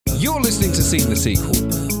You're listening to Seen the Sequel,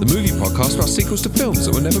 the movie podcast about sequels to films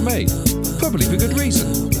that were never made, probably for good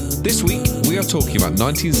reason. This week, we are talking about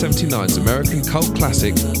 1979's American cult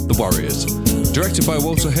classic, The Warriors, directed by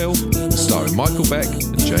Walter Hill, starring Michael Beck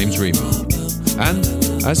and James Remar. And,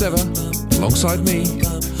 as ever, alongside me,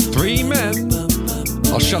 three men.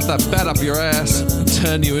 I'll shove that bat up your ass and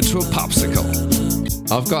turn you into a popsicle.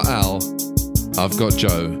 I've got Al, I've got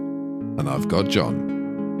Joe, and I've got John.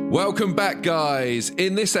 Welcome back, guys.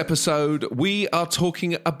 In this episode, we are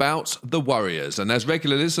talking about The Warriors. And as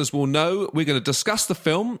regular listeners will know, we're going to discuss the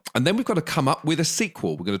film, and then we've got to come up with a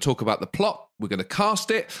sequel. We're going to talk about the plot, we're going to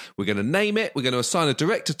cast it, we're going to name it, we're going to assign a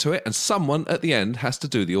director to it, and someone at the end has to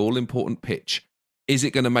do the all-important pitch. Is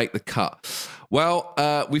it going to make the cut? Well,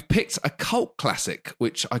 we've picked a cult classic,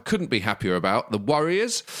 which I couldn't be happier about, The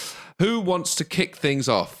Warriors. Who wants to kick things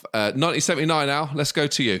off? 1979, Al, let's go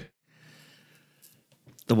to you.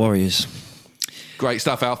 The Warriors. Great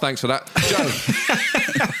stuff, Al. Thanks for that. Joe.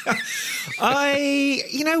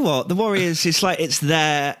 You know what? The Warriors, it's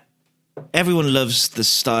there. Everyone loves the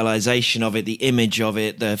stylization of it, the image of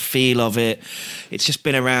it, the feel of it. It's just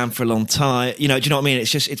been around for a long time. You know, do you know what I mean?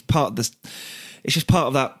 It's just part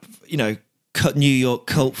of that, you know, New York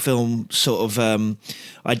cult film sort of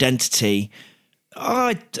identity.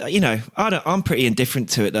 I'm pretty indifferent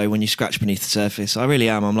to it though. When you scratch beneath the surface, I really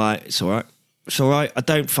am. I'm like, it's all right. It's all right. I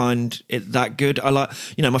don't find it that good. I like,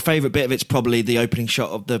 you know, my favourite bit of it's probably the opening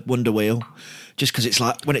shot of the Wonder Wheel, just because it's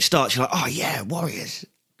like, when it starts, you're like, oh yeah, Warriors,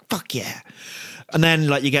 fuck yeah. And then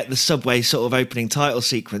like you get the subway sort of opening title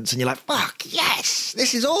sequence and you're like, fuck yes,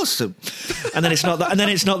 this is awesome. And then it's not that, and then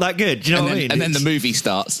it's not that good. Do you know what I mean? And then the movie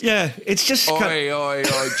starts. Yeah, it's just... Oi.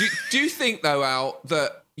 Do you think though, Al,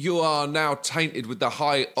 that you are now tainted with the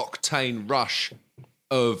high octane rush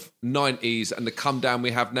of 90s and the come down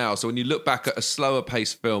we have now? So when you look back at a slower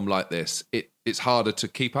paced film like this, it's harder to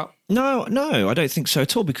keep up? No, I don't think so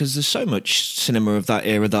at all, because there's so much cinema of that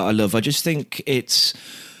era that I love. I just think it's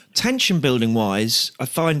tension building wise, I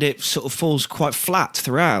find it sort of falls quite flat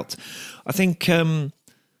throughout. I think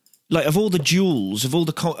like of all the duels, of all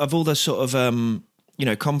the sort of you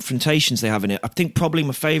know, confrontations they have in it, I think probably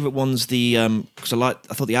my favourite one's the because I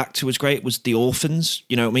thought the actor was great, was the Orphans.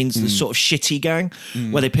 You know what I mean? The sort of shitty gang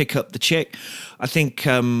where they pick up the chick. I think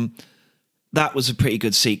that was a pretty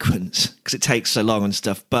good sequence because it takes so long and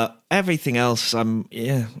stuff. But everything else,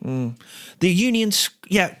 the Union.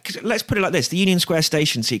 Yeah, let's put it like this: the Union Square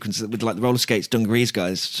Station sequence with like the roller skates, dungarees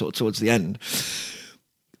guys, sort of towards the end.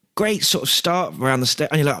 Great sort of start around the stage,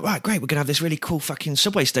 and you're like, right, great, we're going to have this really cool fucking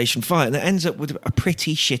subway station fight, and it ends up with a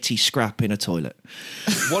pretty shitty scrap in a toilet.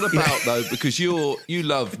 What about, though, because you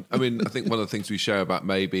love, I mean, I think one of the things we share about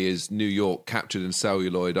maybe is New York captured in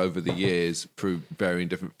celluloid over the years through varying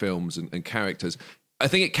different films and characters. I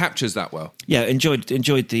think it captures that well. Yeah, enjoyed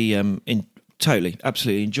the, totally,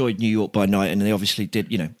 absolutely, enjoyed New York by Night, and they obviously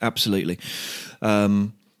did, you know, absolutely.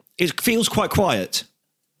 It feels quite quiet.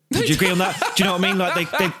 Would you agree on that? Do you know what I mean? Like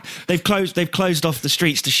they've closed off the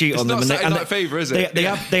streets to shoot on them, and Night Fever, is it?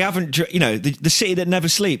 They haven't, you know, the city that never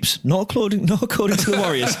sleeps. Not according to the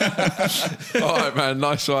Warriors. All right, man,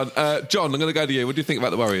 nice one, John. I'm going to go to you. What do you think about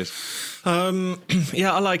the Warriors?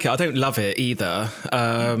 Yeah, I like it. I don't love it either.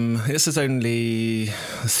 This is only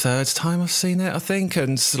the third time I've seen it, I think,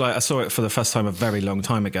 and like I saw it for the first time a very long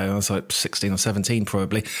time ago. I was like 16 or 17,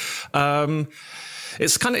 probably.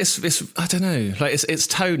 It's kind of, it's I don't know, like its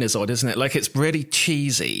tone is odd, isn't it? Like it's really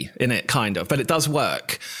cheesy in it, kind of, but it does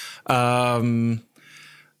work. But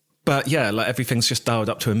yeah, like everything's just dialed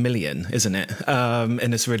up to 1,000,000, isn't it? In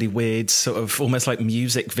this really weird sort of almost like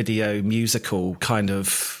musical kind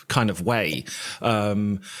of way.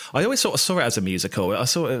 I always sort of saw it as a musical. I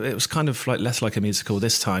saw it was kind of like less like a musical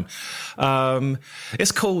this time.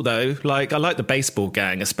 It's cool though. Like I like the baseball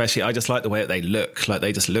gang, especially. I just like the way that they look. Like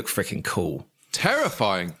they just look freaking cool.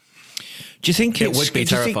 Terrifying. Do you think it would be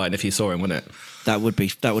terrifying if you saw him, wouldn't it? That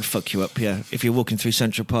would fuck you up, yeah. If you're walking through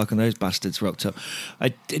Central Park and those bastards rocked up.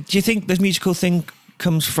 Do you think the musical thing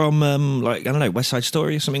comes from, like, I don't know, West Side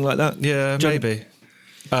Story or something like that? Yeah, maybe.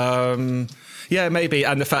 Yeah, maybe.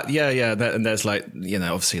 And the fact, and there's like, you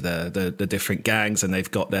know, obviously the different gangs, and they've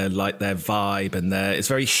got their vibe, and it's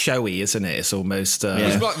very showy, isn't it? It's almost...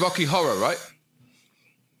 It's like Rocky Horror, right?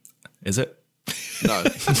 Is it? No.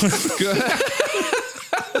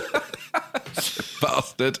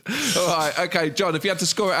 Bastard. All right, okay, John, if you had to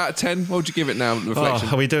score it out of 10, what would you give it now? Reflection.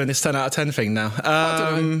 Are we doing this 10 out of 10 thing now?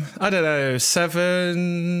 I don't know.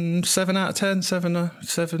 7 out of 10,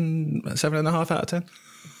 7.5 out of 10.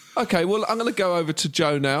 Okay, well, I'm going to go over to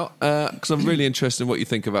Joe now because I'm really interested in what you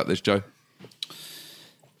think about this, Joe.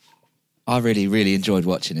 I really, really enjoyed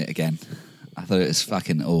watching it again. I thought it was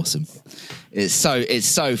fucking awesome. It's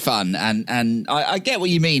so fun, and I get what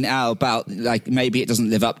you mean, Al, about like maybe it doesn't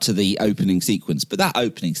live up to the opening sequence, but that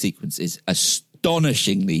opening sequence is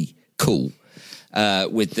astonishingly cool.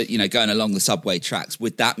 With the, going along the subway tracks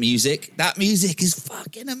with that music is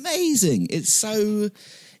fucking amazing. It's so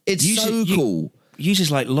cool.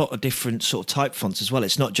 Uses like a lot of different sort of type fonts as well.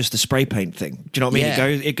 It's not just the spray paint thing. Do you know what I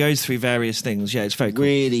mean? It goes through various things. Yeah, it's very cool.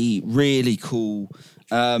 Really, really cool.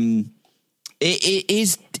 It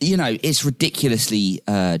is, it's ridiculously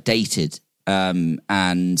dated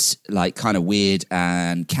and like kind of weird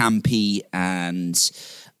and campy and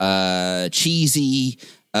cheesy.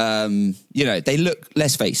 They look,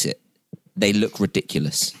 let's face it, they look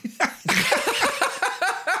ridiculous.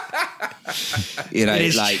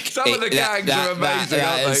 Like some of the gags are amazing,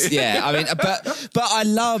 aren't they? Yeah, I mean, but I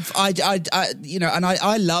love,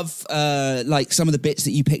 I love like some of the bits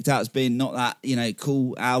that you picked out as being not that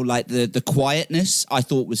cool. Al, like the quietness, I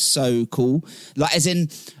thought was so cool. Like as in,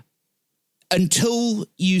 until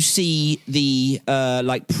you see the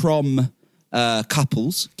like prom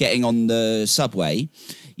couples getting on the subway,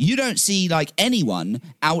 you don't see like anyone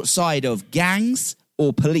outside of gangs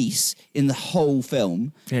or police in the whole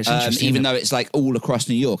film, even though it's like all across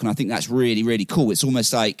New York. And I think that's really, really cool. It's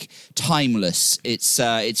almost like timeless. It's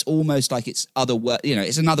almost like it's other world.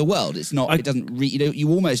 It's another world. It's not. It doesn't. You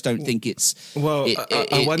almost don't think it's. Well,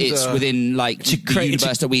 I wonder, it's within like the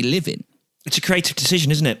universe that we live in. It's a creative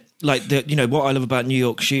decision, isn't it? Like what I love about New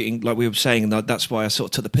York shooting, like we were saying, and that's why I sort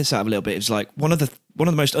of took the piss out of it a little bit. It's like one of the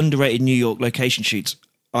most underrated New York location shoots,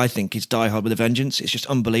 I think, is Die Hard with a Vengeance. It's just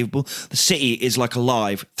unbelievable. The city is like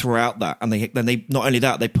alive throughout that, and they not only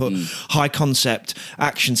that, they put high concept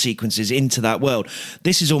action sequences into that world.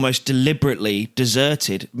 This is almost deliberately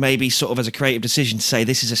deserted, maybe sort of as a creative decision to say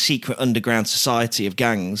this is a secret underground society of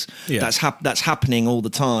gangs that's happening all the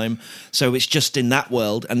time. So it's just in that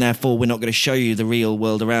world, and therefore we're not going to show you the real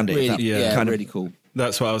world around it. Really, really cool.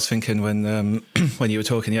 That's what I was thinking when you were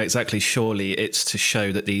talking. Yeah, exactly. Surely it's to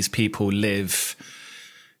show that these people live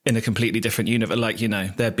in a completely different universe. Like,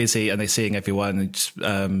 they're busy and they're seeing everyone,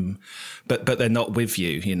 but they're not with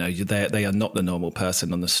you. They are not the normal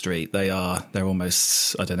person on the street. They're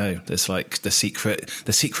almost, I don't know. There's like the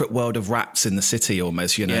secret world of rats in the city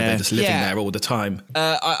almost. They're just living there all the time.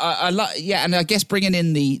 And I guess bringing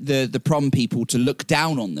in the prom people to look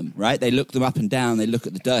down on them, right? They look them up and down. They look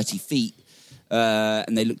at the dirty feet.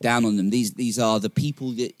 And they look down on them. These are the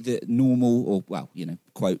people that normal, or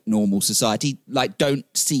quote normal society, like don't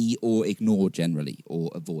see or ignore generally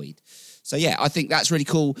or avoid. So yeah, I think that's really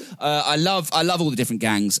cool. I love all the different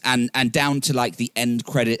gangs and down to like the end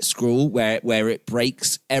credit scroll where it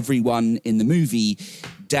breaks everyone in the movie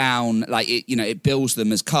down, like it bills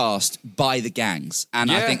them as cast by the gangs, and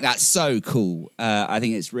I think that's so cool. I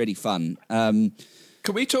think it's really fun.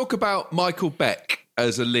 Can we talk about Michael Beck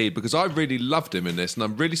as a lead, because I really loved him in this, and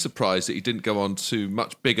I'm really surprised that he didn't go on to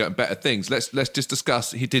much bigger and better things. Let's just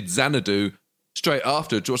discuss. He did Xanadu straight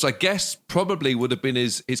after, which I guess probably would have been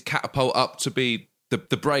his catapult up to be the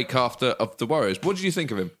break after of The Warriors. What did you think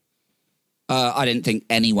of him? I didn't think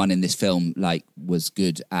anyone in this film was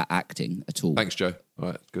good at acting at all. Thanks, Joe. All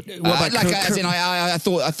right, good. I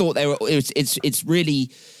thought they were. It's really.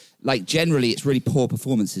 Like generally, it's really poor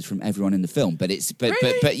performances from everyone in the film, but it's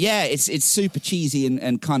it's super cheesy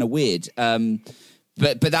and kind of weird.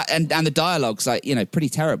 But that and the dialogue's like pretty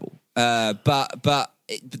terrible. But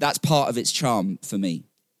that's part of its charm for me.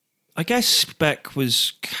 I guess Beck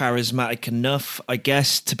was charismatic enough, I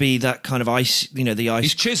guess, to be that kind of ice. The ice.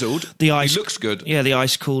 He's chiseled. The ice. He looks good. Yeah, the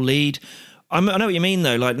ice cool lead. I know what you mean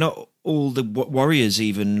though. Like not all the warriors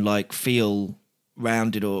even like feel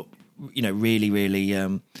rounded or really,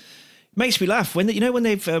 really. Makes me laugh when when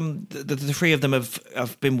they've the three of them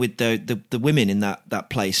have been with the women in that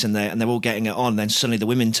place and they're all getting it on. And then suddenly the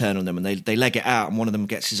women turn on them and they leg it out and one of them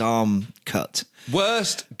gets his arm cut.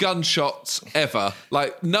 Worst gunshots ever.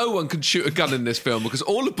 Like no one can shoot a gun in this film because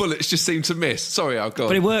all the bullets just seem to miss. Sorry, I'll go.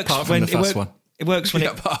 But it works apart from the first one. It works when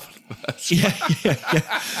apart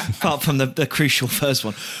from the crucial first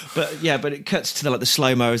one. But it cuts to the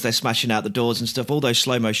slow-mo as they're smashing out the doors and stuff. All those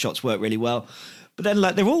slow-mo shots work really well. But then,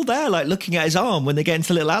 they're all there, looking at his arm when they get into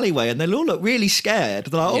the little alleyway, and they all look really scared.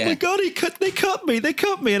 They're like, "Oh my god, they cut me!"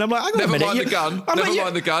 And I'm like, "Hang on a minute, mind the gun. Never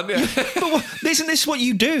mind the gun." Yeah. But isn't this what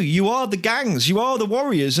you do? You are the gangs. You are the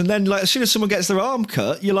warriors. And then, as soon as someone gets their arm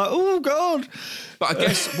cut, you're like, "Oh god." But I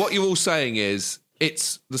guess what you're all saying is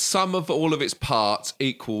it's the sum of all of its parts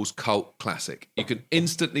equals cult classic. You can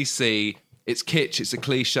instantly see it's kitsch, it's a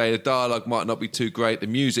cliche, the dialogue might not be too great, the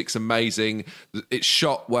music's amazing, it's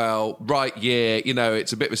shot well, right year, you know,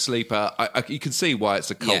 it's a bit of a sleeper. You can see why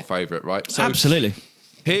it's a cult favourite, right? So Absolutely.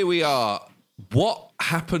 here we are. What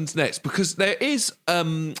happens next? Because there is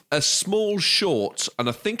a small short, and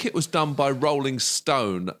I think it was done by Rolling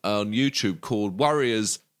Stone on YouTube, called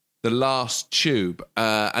Warriors: The Last Tube.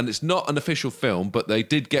 And it's not an official film, but they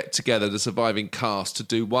did get together, the surviving cast, to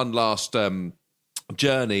do one last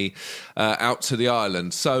journey out to the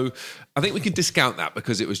island. So I think we can discount that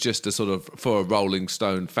because it was just a sort of, for a Rolling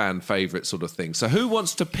Stone fan favourite sort of thing. So who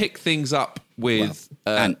wants to pick things up with...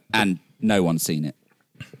 and no one's seen it.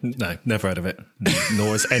 No, never heard of it.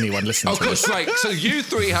 Nor has anyone listened to it. Oh, God's sake. So you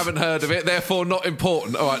three haven't heard of it, therefore not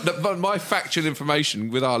important. All right, but my factual information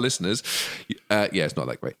with our listeners, it's not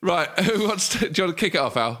that great. Right, who wants to... Do you want to kick it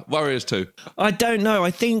off, Al? Warriors 2. I don't know.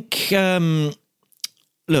 I think...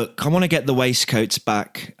 look, I want to get the waistcoats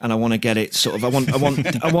back, and I want to get it sort of... I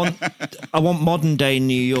want modern day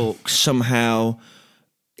New York somehow...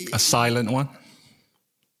 A silent one?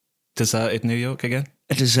 Deserted New York again?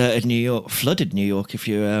 A deserted New York, flooded New York. If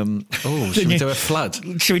you, should we do a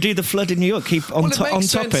flood? Should we do the flood in New York? Keep on on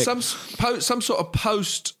topic. Some sort of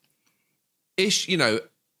post-ish,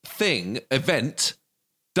 event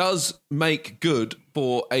does make good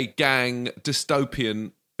for a gang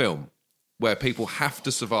dystopian film where people have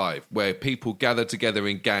to survive, where people gather together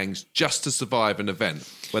in gangs just to survive an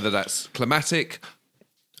event, whether that's climatic.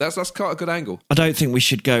 That's quite a good angle. I don't think we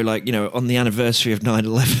should go on the anniversary of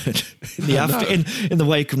 9/11 in the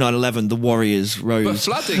wake of 9/11, the Warriors rose.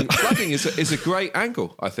 But flooding is a great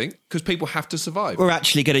angle, I think, because people have to survive. We're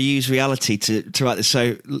actually going to use reality to write this.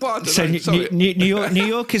 So New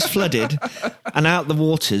York is flooded, and out the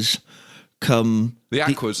waters come the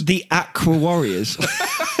Aquas, the Aqua Warriors.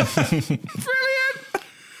 Brilliant.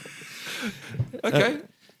 Okay.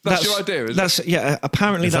 That's your idea, is it?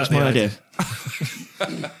 Apparently that's my idea.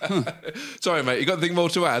 Sorry, mate, you got anything more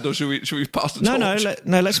to add, or should we pass the torch?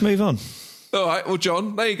 No, let's move on. All right, well,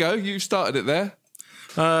 John, there you go. You started it there.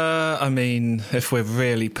 I mean, if we're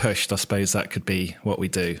really pushed, I suppose that could be what we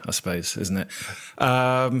do, I suppose, isn't it?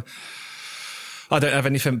 I don't have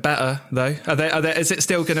anything better though. Is it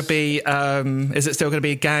still going to be? Is it still going to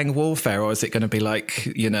be gang warfare, or is it going to be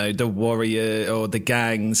like the warrior or the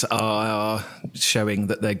gangs are showing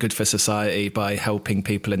that they're good for society by helping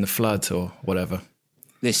people in the flood or whatever?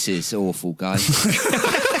 This is awful, guys.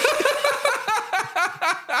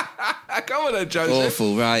 Come on then, Joseph.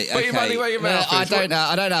 Awful, right? Put your money where your mouth is. I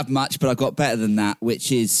don't have much, but I got better than that.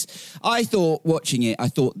 Which is, I thought watching it,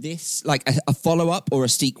 this like a follow up or a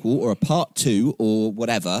sequel or a part 2 or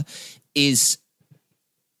whatever is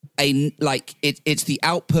it's the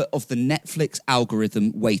output of the Netflix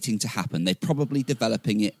algorithm waiting to happen. They're probably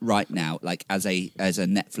developing it right now, like as a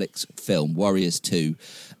Netflix film, Warriors 2.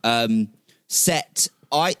 Set.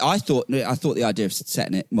 I thought the idea of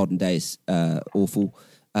setting it modern day is awful.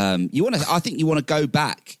 I think you want to go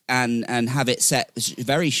back and have it set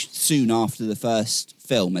very soon after the first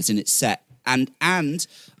film, as in it's set. And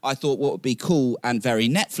I thought what would be cool and very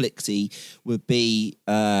Netflixy would be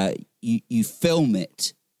you film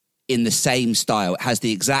it in the same style. It has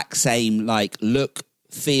the exact same look,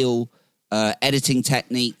 feel, editing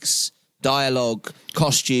techniques, dialogue,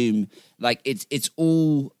 costume. It's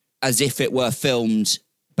all as if it were filmed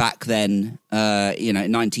back then,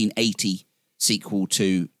 1980. Sequel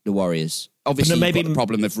to The Warriors. Obviously, you've got the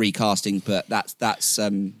problem of recasting, but that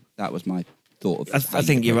was my thought of. I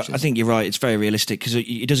think you're right. It's very realistic because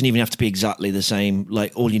it doesn't even have to be exactly the same.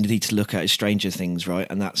 Like all you need to look at is Stranger Things, right?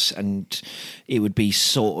 And it would be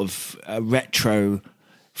sort of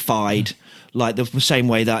retro-fied, like the same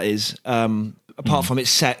way that is. Apart from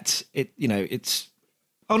it's set, it's.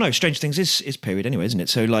 Oh no, Stranger Things is period anyway, isn't it?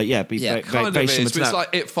 So very kind very of similar is. to But that. it's like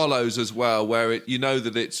It Follows as well, where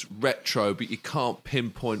that it's retro, but you can't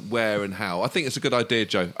pinpoint where and how. I think it's a good idea,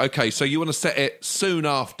 Joe. Okay, so you want to set it soon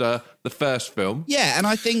after the first film? Yeah, and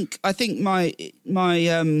I think my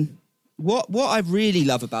what I really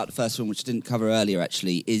love about the first film, which I didn't cover earlier,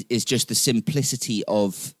 actually, is just the simplicity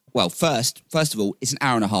of. Well, first of all, it's an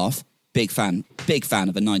hour and a half. Big fan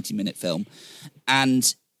of a 90-minute film,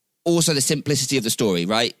 and. Also, the simplicity of the story,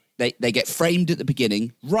 right? They get framed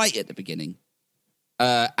right at the beginning,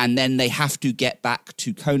 and then they have to get back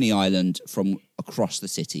to Coney Island from across the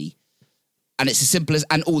city. And it's as simple as...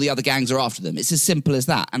 And all the other gangs are after them. It's as simple as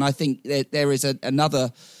that. And I think there is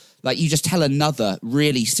another... you just tell another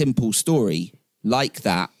really simple story like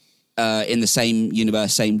that in the same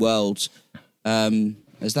universe, same world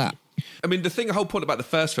as that. I mean, the whole point about the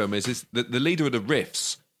first film is that the leader of the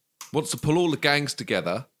Riffs wants to pull all the gangs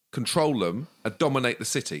together, control them, and dominate the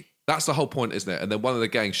city. That's the whole point, isn't it? And then one of the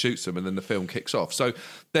gang shoots them, and then the film kicks off. So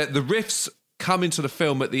the riffs come into the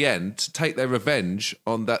film at the end to take their revenge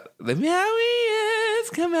on that. The Warriors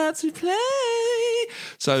come out to play.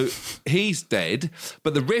 So he's dead,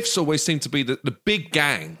 but the riffs always seem to be the big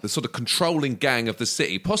gang, the sort of controlling gang of the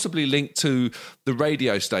city, possibly linked to the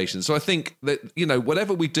radio station. So I think that, you know,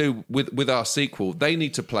 whatever we do with our sequel, they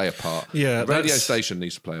need to play a part. Yeah, the radio station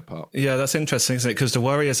needs to play a part. Yeah, that's interesting, isn't it? Because the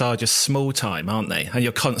Warriors are just small time, aren't they? And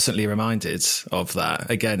you're constantly reminded of that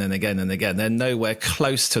again and again and again. They're nowhere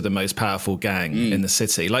close to the most powerful gang in the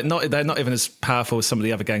city. Like, they're not even as powerful as some of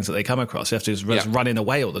the other gangs that they come across. You have to just running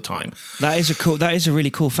away all the time. That is a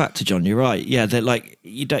really cool factor, John. You're right. Yeah, that like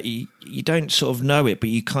you don't sort of know it, but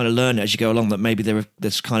you kind of learn it as you go along. That maybe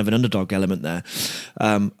there's kind of an underdog element there.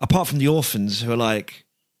 Apart from the orphans, who are like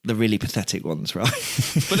the really pathetic ones, right?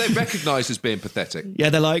 But they're recognised as being pathetic. Yeah,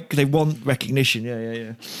 they want recognition.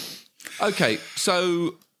 Yeah. Okay,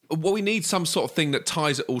 so we need some sort of thing that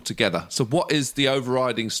ties it all together. So what is the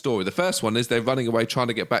overriding story? The first one is they're running away trying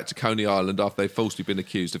to get back to Coney Island after they've falsely been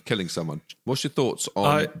accused of killing someone. What's your thoughts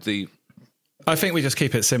on I think we just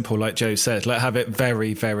keep it simple, like Joe said. Like, have it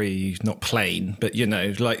very, very not plain, but you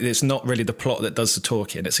know, like it's not really the plot that does the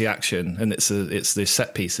talking; it's the action, and it's the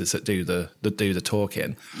set pieces that do the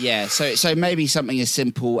talking. Yeah, so maybe something as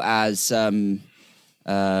simple as you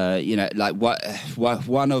know, like what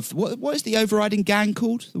is the overriding gang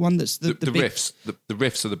called? The one that's the big... riffs. The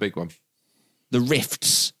riffs are the big one. The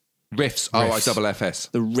rifts. Riffs.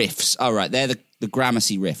 RIFFS. The riffs. Oh, right, they're the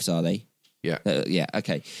Gramercy riffs, are they? Yeah. Yeah.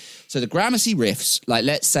 Okay. So the Gramercy riffs, like,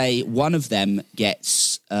 let's say one of them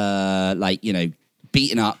gets, like, you know,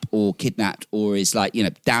 beaten up or kidnapped or is, like, you know,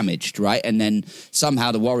 damaged, right? And then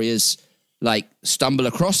somehow the Warriors, like, stumble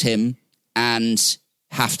across him and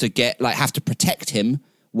have to protect him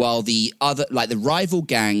while the other, like, the rival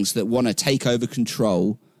gangs that want to take over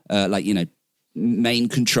control, like, you know, main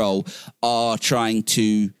control, are trying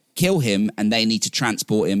to kill him, and they need to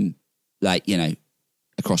transport him, like, you know,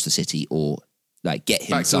 across the city or like get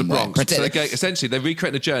him back somewhere. To the Bronx. So essentially, they're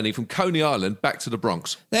recreating a journey from Coney Island back to the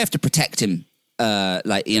Bronx. They have to protect him,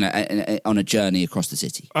 like, you know, on a journey across the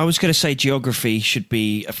city. I was going to say geography should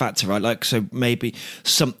be a factor, right? Like, so maybe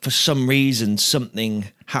for some reason something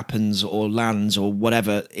happens or lands or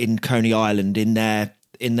whatever in Coney Island in their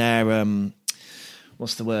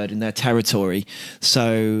what's the word, in their territory.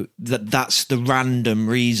 So that's the random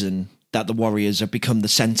reason that the Warriors have become the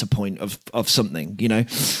centre point of something, you know?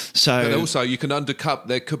 So, but also you can undercut,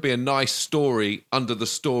 there could be a nice story under the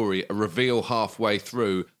story, a reveal halfway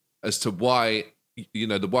through as to why, you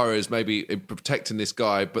know, the Warriors may be protecting this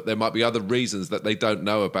guy, but there might be other reasons that they don't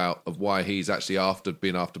know about of why he's actually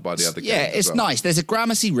being after by the other Yeah, it's nice. There's a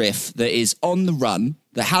Gramercy riff that is on the run,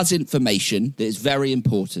 that has information, that is very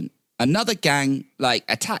important. Another gang, like,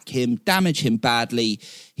 attack him, damage him badly.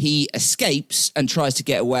 He escapes and tries to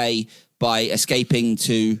get away by escaping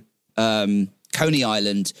to Coney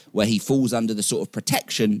Island, where he falls under the sort of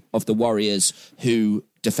protection of the Warriors who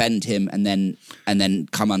defend him and then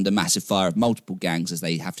come under massive fire of multiple gangs as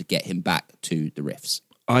they have to get him back to the riffs.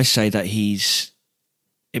 I say that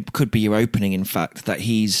it could be your opening, in fact, that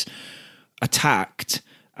he's attacked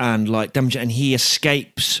and, like, damaged, and he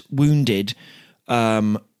escapes wounded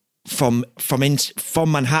from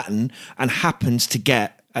Manhattan and happens to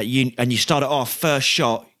get and you start it off first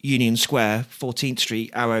shot Union Square, 14th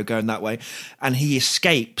Street, arrow going that way, and he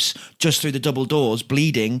escapes just through the double doors,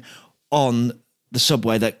 bleeding on the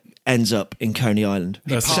subway that ends up in Coney Island.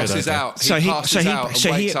 He passes out.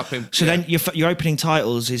 Then your opening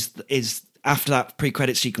titles is after that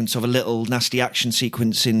pre-credit sequence of a little nasty action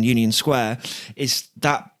sequence in Union Square, is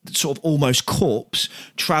that sort of almost corpse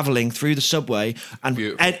travelling through the subway and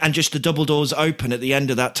just the double doors open at the end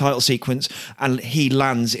of that title sequence and he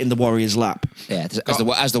lands in the Warriors' lap. Yeah,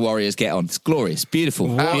 as the Warriors get on. It's glorious.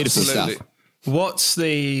 Beautiful stuff. What's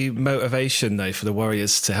the motivation, though, for the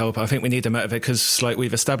Warriors to help? I think we need a motivation because, like,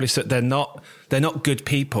 we've established that they're not good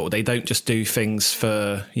people. They don't just do things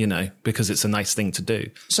for, you know, because it's a nice thing to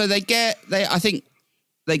do. So I think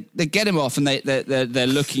they get him off, and they're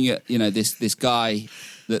looking at, you know, this guy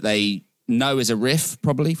that they know is a riff,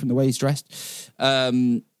 probably from the way he's dressed,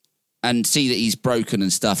 and see that he's broken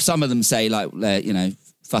and stuff. Some of them say, like, you know,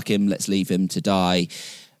 fuck him, let's leave him to die.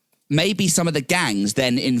 Maybe some of the gangs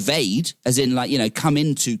then invade, as in, like, you know, come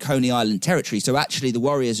into Coney Island territory. So actually the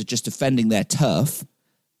Warriors are just defending their turf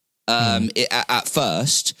at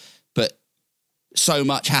first, but so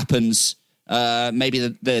much happens. Maybe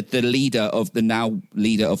the leader of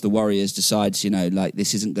the Warriors decides, you know, like,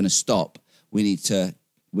 this isn't going to stop. We need to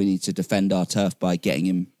defend our turf by getting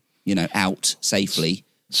him, you know, out safely.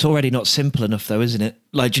 It's already not simple enough, though, isn't it?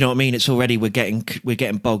 Like, do you know what I mean? It's already we're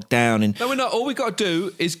getting bogged down in. No, we're not. All we got to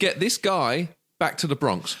do is get this guy back to the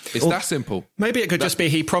Bronx. It's that simple. Maybe it could just be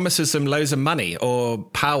he promises them loads of money or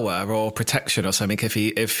power or protection or something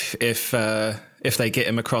if they get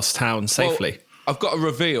him across town safely. Well, I've got a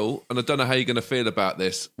reveal, and I don't know how you're going to feel about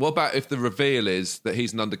this. What about if the reveal is that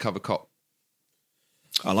he's an undercover cop?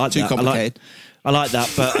 I like Too that. complicated. I like that,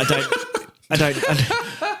 but I don't.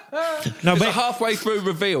 No, It's but a halfway through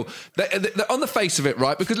reveal. On the face of it,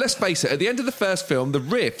 right? Because let's face it, at the end of the first film, the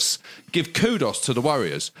Riffs give kudos to the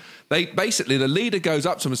Warriors. The leader goes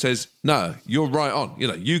up to them and says, "No, you're right on. You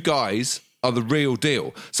know, you guys are the real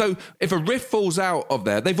deal." So if a Riff falls out of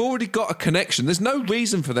there, they've already got a connection. There's no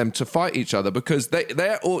reason for them to fight each other because the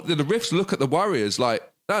Riffs look at the Warriors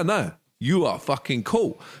like, no, you are fucking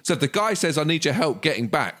cool. So if the guy says, "I need your help getting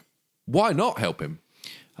back," why not help him?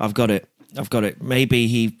 I've got it. Maybe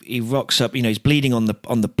he rocks up, he's bleeding on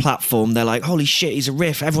the platform. They're like, holy shit, he's a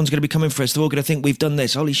Riff. Everyone's going to be coming for us. They're all going to think we've done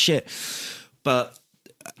this. Holy shit. But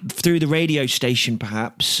through the radio station,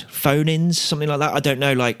 perhaps, phone-ins, something like that. I don't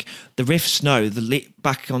know. Like, the Riffs know,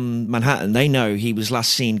 back on Manhattan, they know he was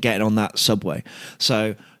last seen getting on that subway.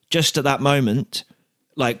 So just at that moment,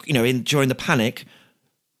 like, during the panic,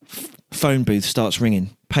 phone booth starts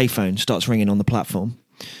ringing. Payphone starts ringing on the platform.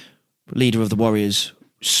 Leader of the Warriors,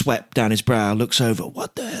 sweat down his brow, looks over,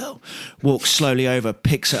 what the hell? Walks slowly over,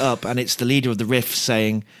 picks it up, and it's the leader of the Riff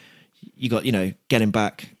saying, "You got, get him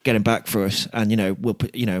back for us, and we'll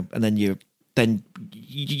put, and then you're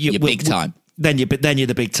big time. Then you're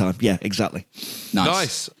the big time." Yeah, exactly.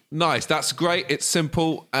 Nice. That's great. It's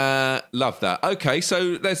simple. Love that. Okay,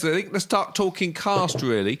 so let's start talking cast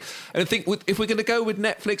really. And I think if we're going to go with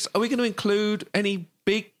Netflix, are we going to include any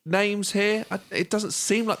big names here? It doesn't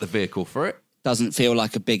seem like the vehicle for it. Doesn't feel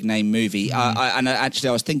like a big name movie. I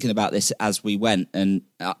was thinking about this as we went, and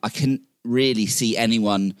I couldn't really see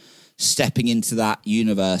anyone stepping into that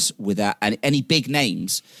universe without any big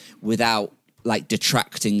names without like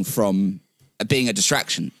detracting from being a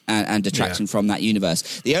distraction and detracting from that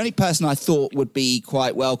universe. The only person I thought would be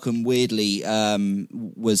quite welcome, weirdly,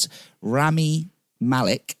 was Rami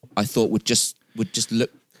Malek. I thought would just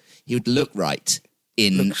look. He would look right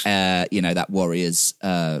in that Warriors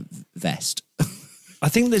vest. I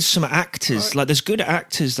think there's some actors, like there's good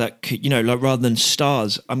actors that could, like rather than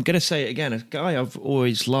stars. I'm going to say it again, a guy I've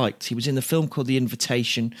always liked. He was in the film called The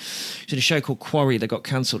Invitation. He's in a show called Quarry that got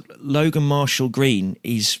cancelled. Logan Marshall Green,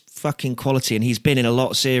 he's fucking quality and he's been in a lot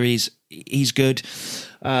of series. He's good.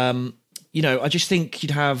 I just think you'd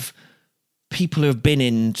have people who have been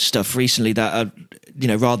in stuff recently that are,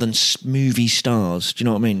 rather than movie stars. Do you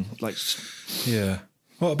know what I mean? Like, yeah.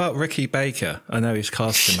 What about Ricky Baker? I know he's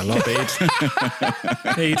cast him a lot,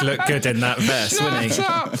 but he'd look good in that vest, wouldn't he?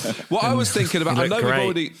 What I was thinking about, I know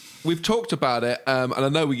great. we've talked about it, and I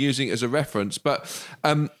know we're using it as a reference, but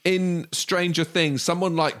in Stranger Things,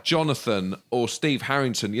 someone like Jonathan or Steve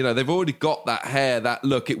Harrington, they've already got that hair, that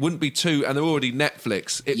look. It wouldn't be too, and they're already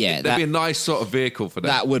Netflix. There'd be a nice sort of vehicle for them.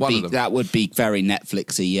 That would be very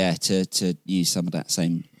Netflixy, yeah, to use some of that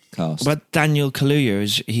same cast. But Daniel Kaluuya,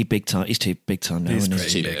 is he big time? He's too big time now. He's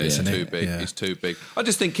isn't he? He's too big. Yeah. He's too big. I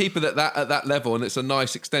just think keep it at that level, and it's a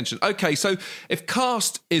nice extension. Okay, so if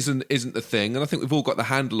cast isn't the thing, and I think we've all got the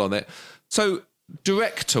handle on it. So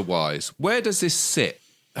director wise, where does this sit?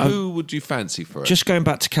 Who would you fancy for it? Just going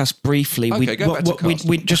back to cast briefly. Okay, go back to cast.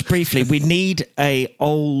 Just briefly, we need a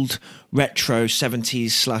old retro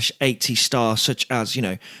 70s/80s star such as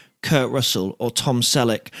Kurt Russell or Tom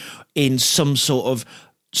Selleck in some sort of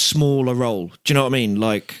smaller role. Do you know what I mean?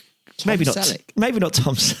 Like maybe not Tom Selleck. Magnum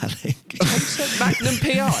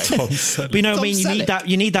PI. Tom Selleck. But you know what I mean?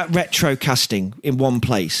 You need that retro casting in one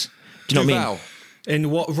place. Do you know what I mean?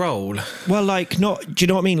 In what role? Well, like not. Do you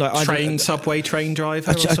know what I mean? Like subway train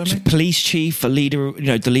driver or something. Police chief, a leader.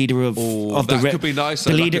 The leader of that could be nice.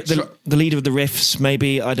 The leader, the leader of the Riffs.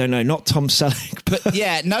 Maybe I don't know. Not Tom Selleck, but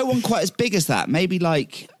yeah, no one quite as big as that. Maybe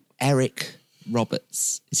like Eric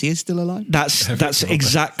Roberts. Is he still alive? That's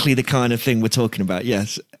exactly the kind of thing we're talking about.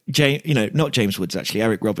 Yes, not James Woods actually.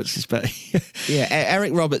 Eric Roberts is better. Yeah,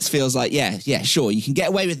 Eric Roberts feels like yeah, sure, you can get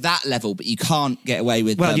away with that level, but you can't get away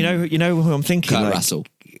with. Well, you know who I'm thinking. Kurt Russell,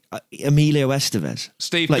 Emilio Estevez,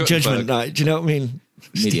 Steve, like Judgment Night. Do you know what I mean?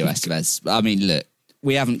 Emilio Estevez. I mean, look.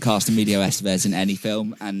 We haven't cast Emilio Estevez in any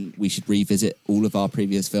film, and we should revisit all of our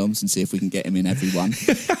previous films and see if we can get him in every one.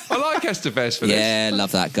 I like Estevez for this. Yeah,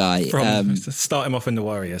 love that guy. Start him off in the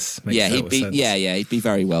Warriors. He'd be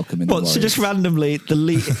very welcome in the Warriors. So just randomly,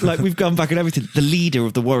 like we've gone back and everything. The leader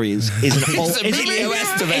of the Warriors is an old Emilio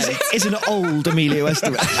Estevez. Is an old Emilio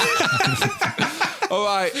Estevez. All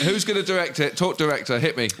right, who's going to direct it? Talk director,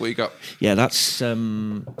 hit me. What you got? Yeah, that's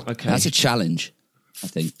okay. That's a challenge. I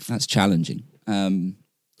think that's challenging. Well,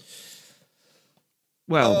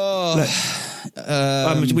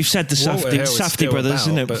 we've said the Safdie brothers,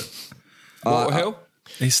 isn't it? Walter Hill?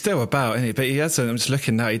 He's still about, isn't he? But he hasn't. I'm just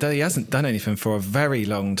looking now. He hasn't done anything for a very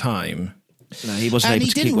long time. No, he wasn't And able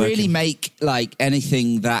he to keep didn't working. really make like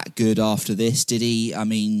anything that good after this, did he? I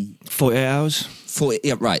mean, 48 Hours.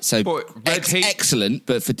 yeah, right. So Red Heat. excellent,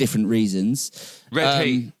 but for different reasons. Red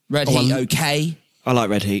Heat. Red Heat, okay. I like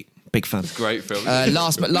Red Heat. Big fan. Great film.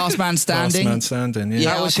 Last Man Standing. Last Man Standing, yeah.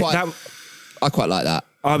 Yeah, I quite like that.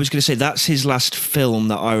 I was going to say that's his last film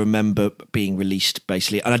that I remember being released,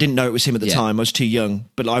 basically. And I didn't know it was him at the time. I was too young.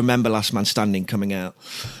 But I remember Last Man Standing coming out.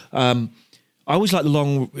 I always liked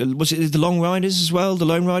was it the Long Riders as well? The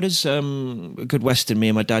Lone Riders? A good Western me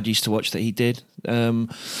and my dad used to watch that he did.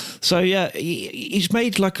 So yeah, he's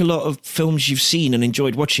made like a lot of films you've seen and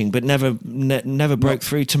enjoyed watching, but never broke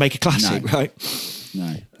through to make a classic, right?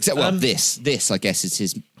 No. Except, this, I guess, is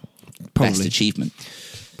his Probably. best achievement.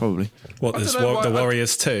 Probably. What, the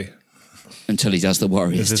Warriors 2? Until he does the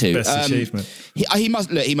Warriors His too. best achievement. He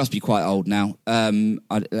must be quite old now.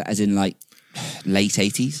 As in like late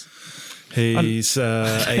 80s. He's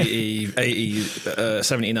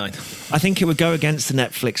 79. I think it would go against the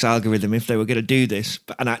Netflix algorithm if they were going to do this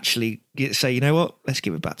and actually say, you know what, let's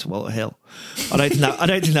give it back to Walter Hill. I don't think that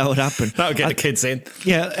would happen. That would get the kids in.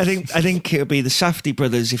 Yeah, I think it would be the Safdie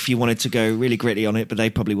brothers if you wanted to go really gritty on it, but they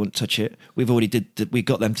probably wouldn't touch it. We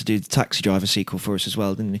got them to do the Taxi Driver sequel for us as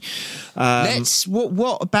well, didn't we?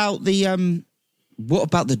 What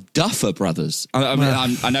about the Duffer Brothers?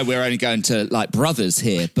 I know we're only going to like brothers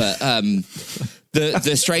here, but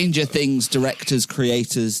the Stranger Things directors,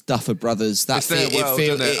 creators, Duffer Brothers. It's their world,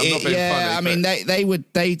 isn't it? I'm not being funny. I mean,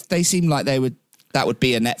 they seem like that would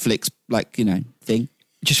be a Netflix thing.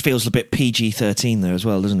 It just feels a bit PG-13 there as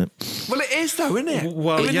well, doesn't it? Well, it is though, isn't it?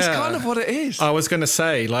 Well, I mean, yeah. it's kind of what it is. I was going to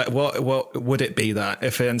say, like, what would it be that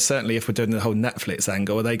and certainly if we're doing the whole Netflix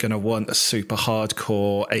angle, are they going to want a super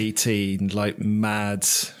hardcore 18 like mad?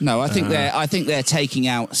 No, I think they're taking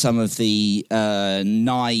out some of the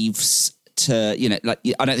knives. I don't think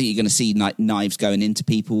you're going to see like knives going into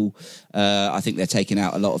people. I think they're taking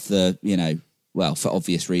out a lot of the well, for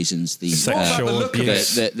obvious reasons, the sexual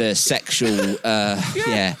abuse, the sexual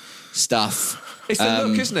stuff. It's the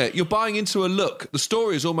look, isn't it? You're buying into a look. The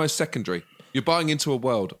story is almost secondary. You're buying into a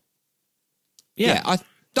world. Yeah,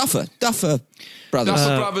 Duffer Brothers.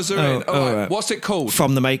 Duffer Brothers are in. All right. What's it called?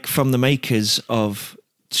 From the makers of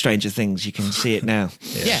Stranger Things, you can see it now.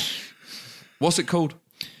 Yeah. What's it called?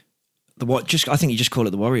 I think you just call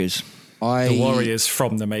it the Warriors. The Warriors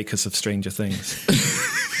from the makers of Stranger Things.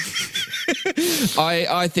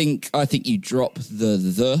 I think you drop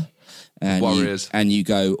the and Warriors and you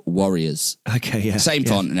go Warriors. Okay, yeah. Same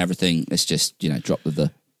font and everything. Let's just drop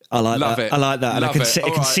the. I like Love that. it. I like that, and I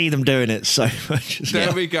can see them doing it so much.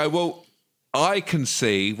 There we go. Well, I can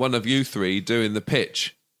see one of you three doing the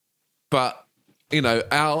pitch, but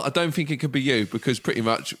Al, I don't think it could be you because pretty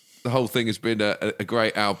much the whole thing has been a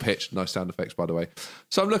great Al pitch. Nice sound effects, by the way.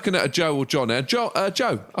 So I'm looking at a Joe or John now. Joe,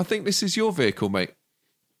 I think this is your vehicle, mate.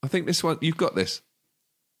 I think this one, you've got this.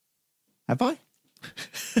 Have I?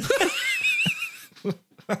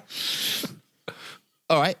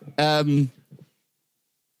 All right.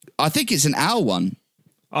 I think it's an Al one.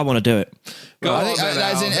 I want to do it. Go on,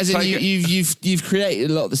 as in you've created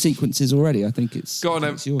a lot of the sequences already. I think it's. Go on,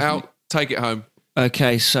 Al. Take it home.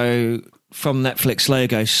 Okay, so from Netflix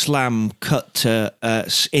logo, slam cut to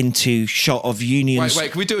into shot of Union.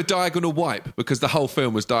 Wait. Can we do a diagonal wipe because the whole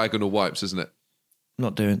film was diagonal wipes, isn't it?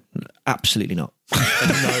 Not doing. Absolutely not.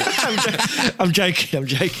 I'm joking.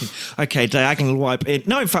 Okay, diagonal wipe in.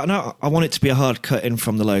 No, in fact, no. I want it to be a hard cut in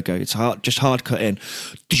from the logo. It's hard cut in.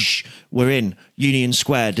 We're in Union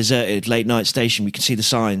Square, deserted, late night station. We can see the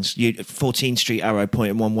signs. 14th Street arrow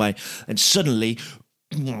pointing one way, and suddenly.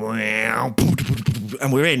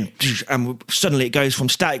 And we're in, and suddenly it goes from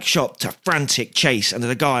static shot to frantic chase, and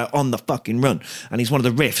there's a guy on the fucking run, and he's one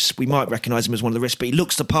of the riffs. We might recognise him as one of the riffs, but he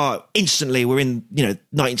looks the part instantly. We're in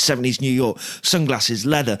 1970s New York, sunglasses,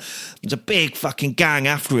 leather. There's a big fucking gang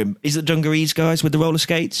after him. Is it the Dungarees guys with the roller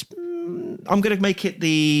skates? I'm going to make it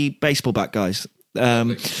the baseball bat guys.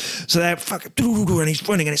 So they're fucking, and he's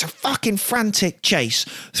running, and it's a fucking frantic chase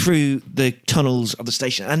through the tunnels of the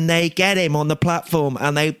station, and they get him on the platform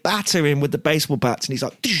and they batter him with the baseball bats, and he's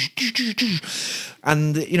like,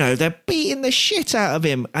 and they're beating the shit out of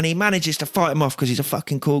him, and he manages to fight him off because he's a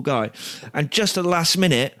fucking cool guy. And just at the last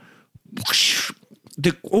minute,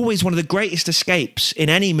 always one of the greatest escapes in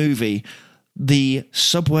any movie. the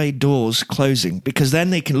subway doors closing, because then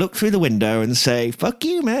they can look through the window and say, fuck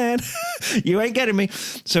you, man. You ain't getting me.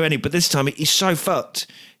 So anyway, but this time he's so fucked.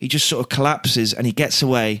 He just sort of collapses and he gets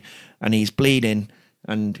away and he's bleeding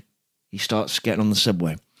and he starts getting on the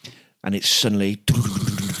subway. And it's suddenly,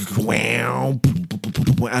 and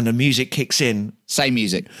the music kicks in. Same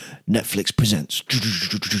music. Netflix presents.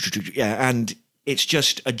 Yeah, and it's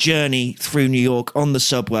just a journey through New York on the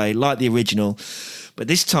subway, like the original. But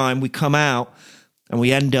this time we come out and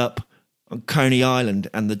we end up on Coney Island,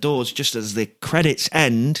 and the doors, just as the credits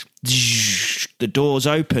end, the doors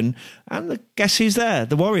open, and guess who's there?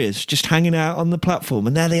 The Warriors, just hanging out on the platform,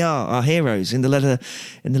 and there they are, our heroes in the little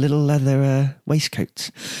leather waistcoats,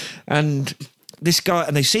 and this guy,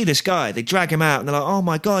 and they see this guy, they drag him out, and they're like, "Oh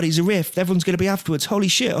my god, he's a Riff! Everyone's going to be afterwards! Holy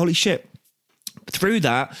shit!" Through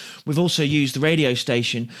that, we've also used the radio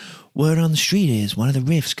station. Word on the street is one of the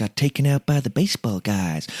Riffs got taken out by the baseball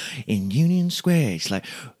guys in Union Square.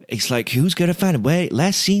 It's like who's going to find him? Wait,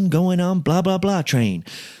 last seen going on blah, blah, blah train.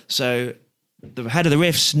 So the head of the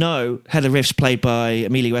Riffs played by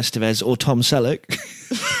Emilio Estevez or Tom Selleck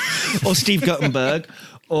or Steve Guttenberg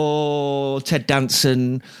or Ted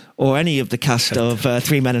Danson or any of the cast of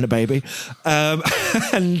Three Men and a Baby.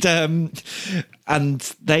 And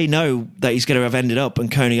they know that he's going to have ended up on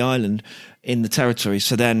Coney Island in the territory.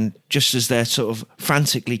 So then, just as they're sort of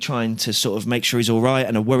frantically trying to sort of make sure he's all right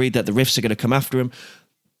and are worried that the Riffs are going to come after him,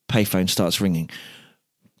 payphone starts ringing.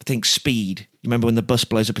 I think Speed. You remember when the bus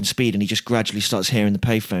blows up in Speed and he just gradually starts hearing the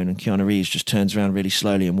payphone and Keanu Reeves just turns around really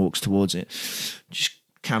slowly and walks towards it. Just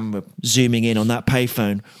camera zooming in on that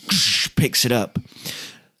payphone, picks it up,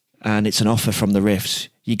 and it's an offer from the Riffs.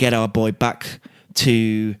 You get our boy back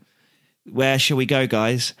to... Where shall we go,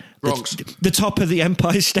 guys? Bronx. The top of the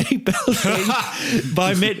Empire State Building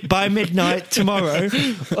by midnight tomorrow,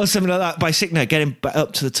 or something like that. Get him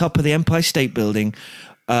up to the top of the Empire State Building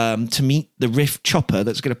to meet the Riff chopper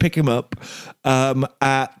that's going to pick him up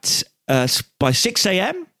by 6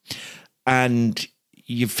 a.m. And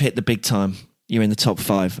you've hit the big time. You're in the top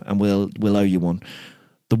 5, and we'll owe you one.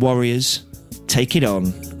 The Warriors take it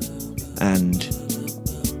on, and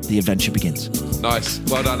the adventure begins. Nice.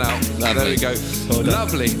 Well done, Al. There we go. Well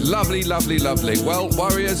lovely. Well,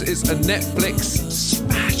 Warriors is a Netflix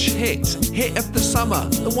smash hit of the summer.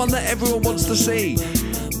 The one that everyone wants to see.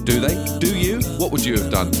 Do they? Do you? What would you have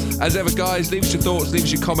done? As ever, guys, leave us your thoughts, leave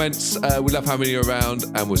us your comments. We love having you around,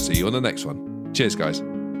 and we'll see you on the next one. Cheers, guys.